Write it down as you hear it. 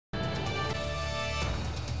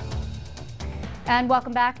And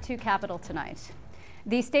welcome back to Capitol Tonight.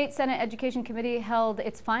 The State Senate Education Committee held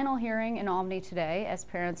its final hearing in Albany today as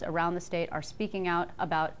parents around the state are speaking out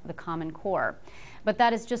about the Common Core. But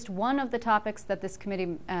that is just one of the topics that this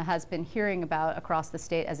committee has been hearing about across the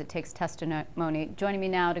state as it takes testimony. Joining me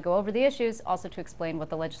now to go over the issues, also to explain what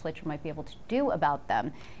the legislature might be able to do about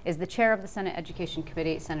them, is the chair of the Senate Education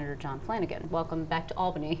Committee, Senator John Flanagan. Welcome back to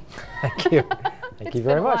Albany. Thank you. Thank you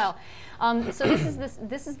very much. So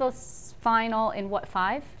this is the final in what,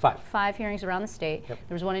 five? Five hearings around the state. Yep.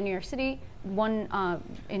 There was one in New York City, one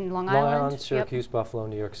in Long Island, Syracuse, yep. Buffalo,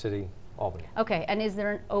 New York City, Albany. Okay, and is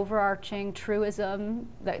there an overarching truism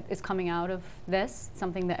that is coming out of this,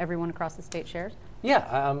 something that everyone across the state shares?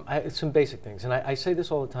 Yeah, some basic things, and I say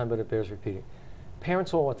this all the time, but it bears repeating.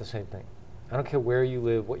 Parents all want the same thing. I don't care where you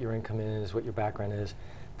live, what your income is, what your background is.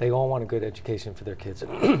 They all want a good education for their kids.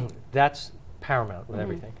 That's paramount with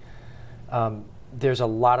everything. There's a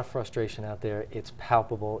lot of frustration out there. It's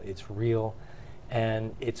palpable, it's real,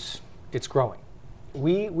 and it's growing.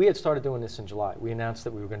 We had started doing this in July. We announced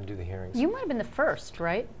that we were going to do the hearings. You might have been the first,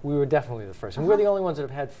 right? We were definitely the first. And we're the only ones that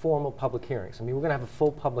have had formal public hearings. I mean, we're going to have a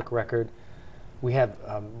full public record. We have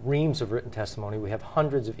reams of written testimony. We have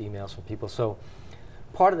hundreds of emails from people. So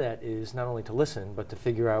part of that is not only to listen, but to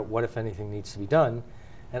figure out what, if anything, needs to be done.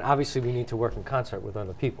 And obviously, we need to work in concert with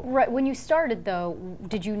other people. Right. When you started, though,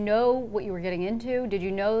 did you know what you were getting into? Did you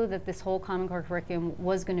know that this whole Common Core curriculum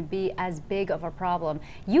was going to be as big of a problem?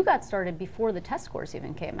 You got started before the test scores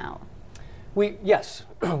even came out. Yes,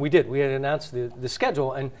 we did. We had announced the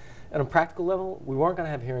schedule, and on a practical level, we weren't going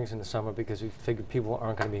to have hearings in the summer because we figured people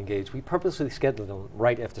aren't going to be engaged. We purposely scheduled them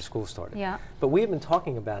right after school started. Yeah. But we had been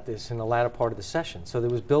talking about this in the latter part of the session, so there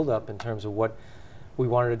was build-up in terms of what we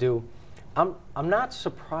wanted to do. I'm not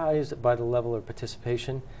surprised by the level of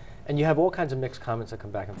participation, and you have all kinds of mixed comments that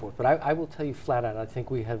come back and forth, but I will tell you flat out, I think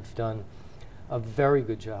we have done a very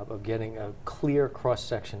good job of getting a clear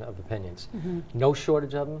cross-section of opinions. No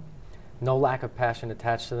shortage of them, no lack of passion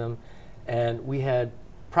attached to them, and we had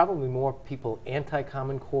probably more people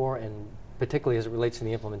anti-Common Core, and particularly as it relates to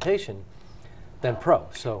the implementation, than pro.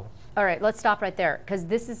 So. All right, let's stop right there, because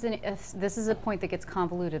this is a point that gets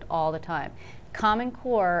convoluted all the time. Common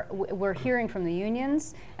Core, we're hearing from the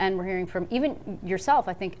unions, and we're hearing from even yourself.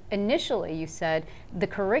 I think initially you said the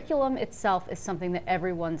curriculum itself is something that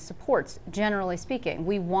everyone supports, generally speaking.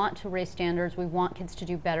 We want to raise standards, we want kids to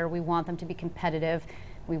do better, we want them to be competitive,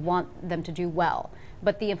 we want them to do well.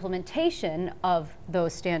 But the implementation of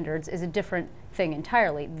those standards is a different thing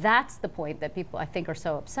entirely. That's the point that people, I think, are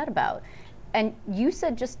so upset about. And you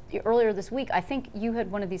said just earlier this week, I think you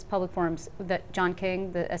had one of these public forums that John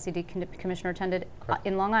King, the SED commissioner, attended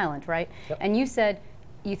in Long Island, right? Yep. And you said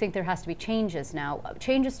you think there has to be changes now.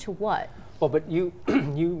 Changes to what? Well, but you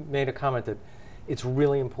you made a comment that it's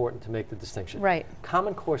really important to make the distinction. Right.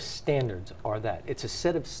 Common Core standards are that. It's a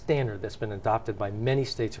set of standards that's been adopted by many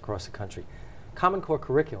states across the country. Common Core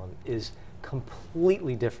curriculum is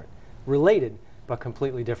completely different. Related, but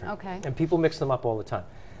completely different. Okay. And people mix them up all the time.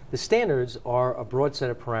 The standards are a broad set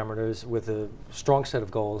of parameters with a strong set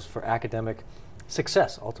of goals for academic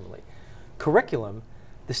success, ultimately. Curriculum,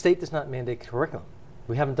 the state does not mandate curriculum.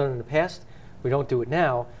 We haven't done it in the past, we don't do it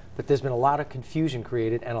now, but there's been a lot of confusion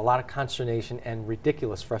created and a lot of consternation and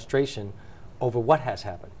ridiculous frustration over what has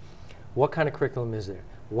happened. What kind of curriculum is there?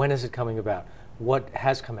 When is it coming about? What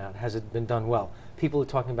has come out? Has it been done well? People are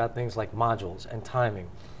talking about things like modules and timing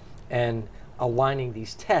and aligning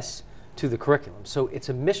these tests to the curriculum. So it's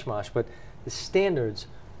a mishmash, but the standards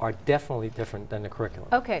are definitely different than the curriculum.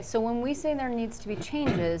 Okay, so when we say there needs to be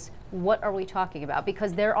changes, what are we talking about?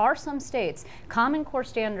 Because there are some states, Common Core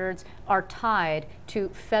standards are tied to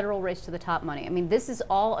federal race to the top money. I mean, this is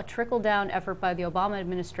all a trickle-down effort by the Obama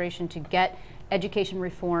administration to get education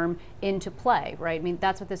reform into play, right? I mean,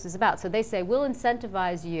 that's what this is about. So they say, we'll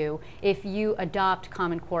incentivize you if you adopt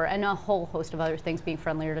Common Core and a whole host of other things, being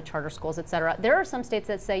friendlier to charter schools, et cetera. There are some states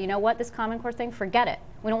that say, you know what, this Common Core thing, forget it.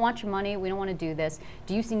 We don't want your money, we don't want to do this.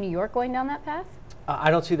 Do you see New York going down that path?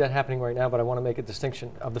 I don't see that happening right now, but I want to make a distinction.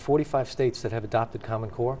 Of the 45 states that have adopted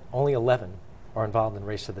Common Core, only 11 are involved in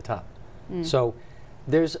Race to the Top. So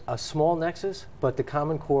there's a small nexus, but the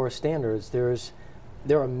Common Core standards,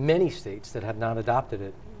 there are many states that have not adopted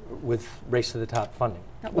it with Race to the Top funding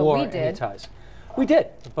or any ties. We did,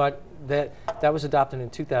 but that was adopted in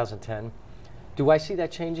 2010. Do I see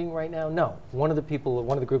that changing right now? No. One of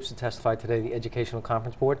the groups that testified today, the Educational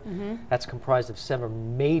Conference Board, that's comprised of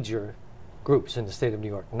 7 major groups in the state of New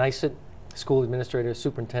York. NYSET, school administrators,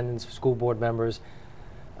 superintendents, school board members,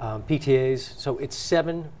 PTAs. So it's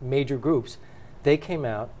 7 major groups. They came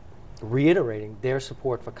out reiterating their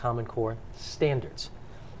support for Common Core standards.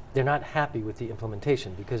 they're not happy with the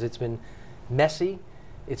implementation because it's been messy,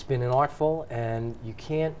 it's been inartful, and you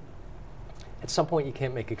can't, at some point you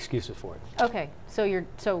can't make excuses for it. Okay,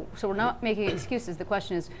 so we're not making excuses. The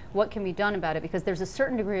question is, what can be done about it? Because there's a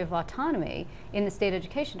certain degree of autonomy in the state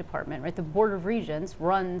education department, right? The Board of Regents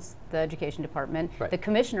runs the education department. Right. The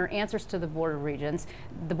commissioner answers to the Board of Regents.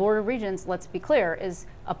 The Board of Regents, let's be clear, is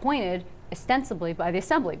appointed ostensibly by the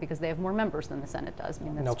Assembly because they have more members than the Senate does. I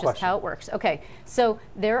mean, that's No just question. how it works. Okay, so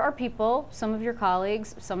there are people, some of your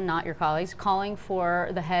colleagues, some not your colleagues, calling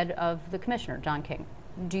for the head of the commissioner, John King.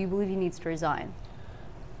 Do you believe he needs to resign?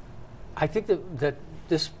 I think that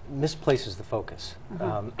this misplaces the focus.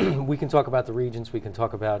 We can talk about the regents, we can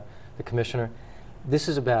talk about the commissioner. This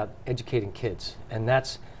is about educating kids, and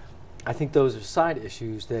that's, I think those are side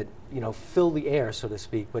issues that, you know, fill the air, so to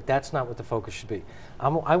speak, but that's not what the focus should be. I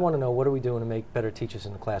want to know, what are we doing to make better teachers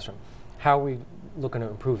in the classroom? How are we looking to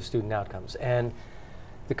improve student outcomes? And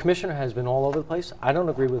the commissioner has been all over the place. I don't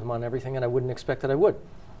agree with him on everything, and I wouldn't expect that I would.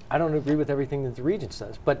 I don't agree with everything that the regents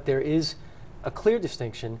does, but there is a clear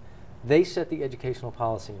distinction. They set the educational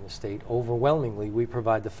policy in the state. Overwhelmingly, we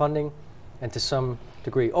provide the funding and to some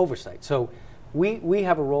degree oversight. So we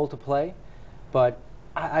have a role to play, but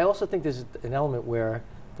I also think there's an element where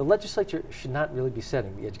the legislature should not really be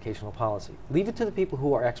setting the educational policy. Leave it to the people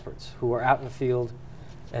who are experts, who are out in the field,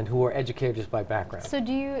 and who are educators by background. So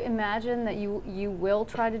do you imagine that you will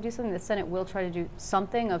try to do something, the Senate will try to do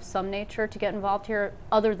something of some nature to get involved here,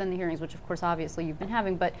 other than the hearings, which of course obviously you've been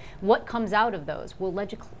having, but what comes out of those? Will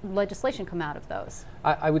legislation come out of those?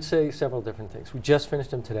 I would say several different things. We just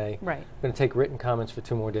finished them today. Right. We're going to take written comments for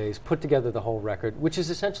 2 more days, put together the whole record, which is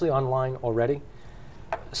essentially online already,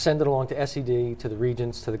 send it along to SED, to the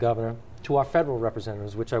regents, to the governor, to our federal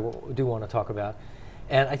representatives, which I do want to talk about.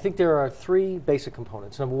 And I think there are 3 basic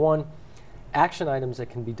components. Number 1, action items that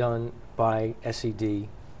can be done by SED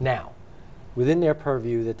now, within their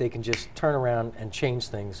purview, that they can just turn around and change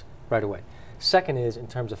things right away. Second is, in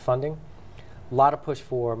terms of funding, a lot of push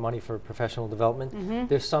for money for professional development.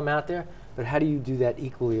 There's some out there, but how do you do that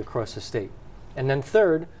equally across the state? And then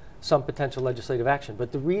third, some potential legislative action.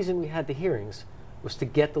 But the reason we had the hearings was to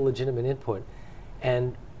get the legitimate input.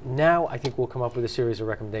 And now I think we'll come up with a series of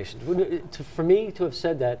recommendations. For me to have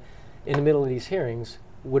said that in the middle of these hearings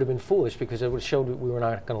would have been foolish, because it would have showed that we were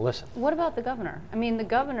not going to listen. What about the governor? I mean, the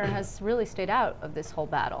governor has really stayed out of this whole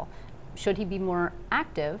battle. Should he be more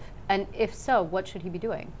active? And if so, what should he be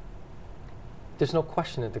doing? There's no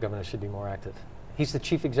question that the governor should be more active. He's the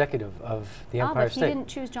chief executive of the Empire but State. he didn't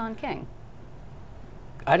choose John King.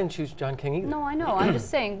 I didn't choose John King either. No, I know. I'm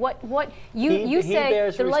just saying, you He say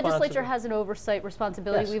bears the legislature responsibility. has an oversight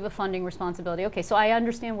responsibility, Yes. we have a funding responsibility. Okay, so I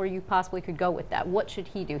understand where you possibly could go with that. What should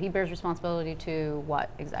he do? He bears responsibility to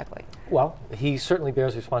what exactly? Well, he certainly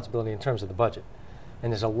bears responsibility in terms of the budget.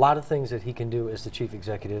 And there's a lot of things that he can do as the chief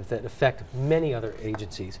executive that affect many other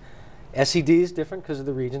agencies. SED is different because of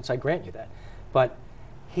the regents, I grant you that. But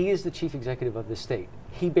he is the chief executive of the state.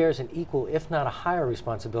 He bears an equal, if not a higher,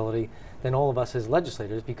 responsibility than all of us as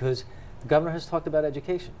legislators, because the governor has talked about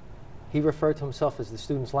education. He referred to himself as the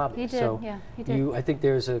student's lobbyist. He did, so yeah, he did. I think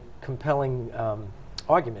there's a compelling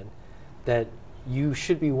argument that you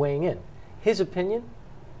should be weighing in. His opinion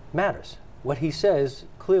matters. What he says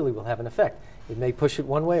clearly will have an effect. It may push it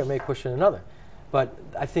one way or may push it another. But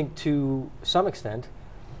I think to some extent,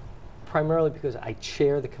 primarily because I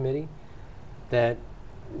chair the committee, that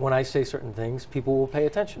when I say certain things, people will pay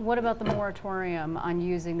attention. What about the moratorium on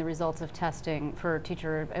using the results of testing for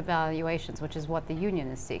teacher evaluations, which is what the union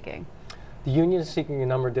is seeking? The union is seeking a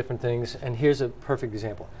number of different things, and here's a perfect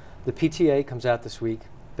example. The PTA comes out this week,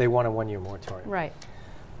 they want a 1-year moratorium. Right.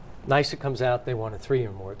 NYSA comes out, they want a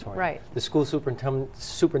 3-year moratorium. Right. The school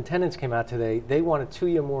superintendents came out today, they want a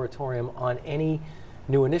 2-year moratorium on any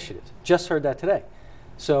new initiatives. Just heard that today.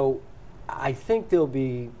 So I think there'll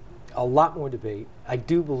be a lot more debate. I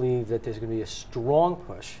do believe that there's going to be a strong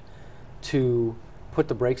push to put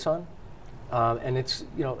the brakes on. And it's,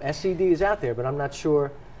 you know, SED is out there, but I'm not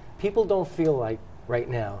sure. People don't feel like right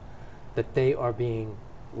now that they are being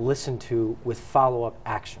listened to with follow-up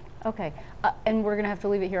action. Okay, and we're going to have to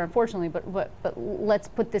leave it here, unfortunately, but let's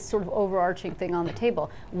put this sort of overarching thing on the table.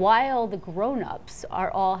 While the grown-ups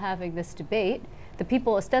are all having this debate, the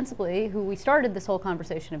people ostensibly who we started this whole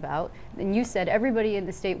conversation about, and you said everybody in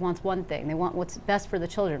the state wants one thing, they want what's best for the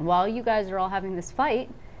children. While you guys are all having this fight,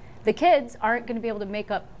 the kids aren't going to be able to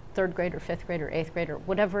make up 3rd grade or 5th grade or 8th grade or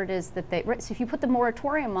whatever it is that they, so if you put the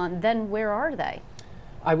moratorium on, then where are they?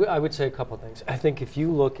 I would say a couple of things. I think if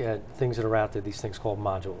you look at things that are out there, these things called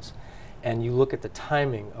modules, and you look at the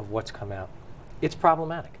timing of what's come out, it's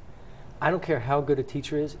problematic. I don't care how good a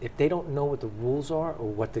teacher is, if they don't know what the rules are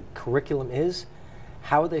or what the curriculum is,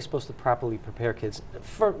 how are they supposed to properly prepare kids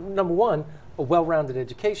for, number one, a well-rounded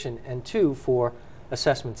education, and two, for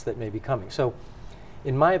assessments that may be coming? So,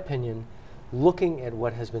 in my opinion, looking at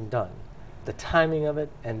what has been done, the timing of it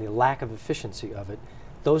and the lack of efficiency of it,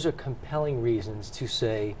 those are compelling reasons to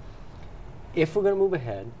say, if we're going to move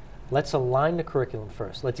ahead, let's align the curriculum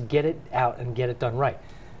first. Let's get it out and get it done right.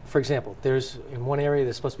 For example, there's, in one area,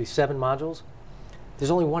 there's supposed to be 7 modules. There's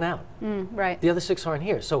only 1 out. Right. The other 6 aren't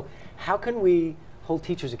here. So how can we hold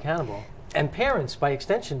teachers accountable, and parents by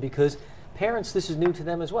extension, because parents, this is new to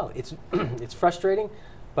them as well. It's, it's frustrating,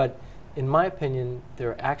 but in my opinion, there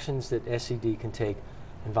are actions that SED can take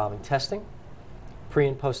involving testing, pre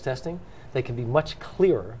and post testing. They can be much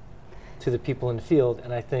clearer to the people in the field,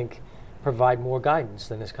 and I think provide more guidance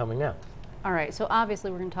than is coming now. All right, so obviously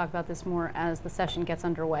we're going to talk about this more as the session gets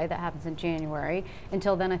underway. That happens in January.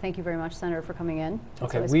 Until then, I thank you very much, Senator, for coming in.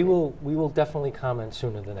 Okay, we will definitely comment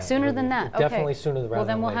sooner than that. Sooner than that, okay. Definitely sooner rather than later. Well,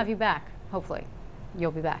 then we'll have you back, hopefully. You'll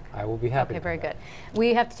be back. I will be happy. Okay, very good.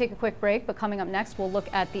 We have to take a quick break, but coming up next, we'll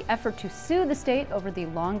look at the effort to sue the state over the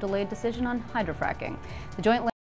long-delayed decision on hydrofracking. The Joint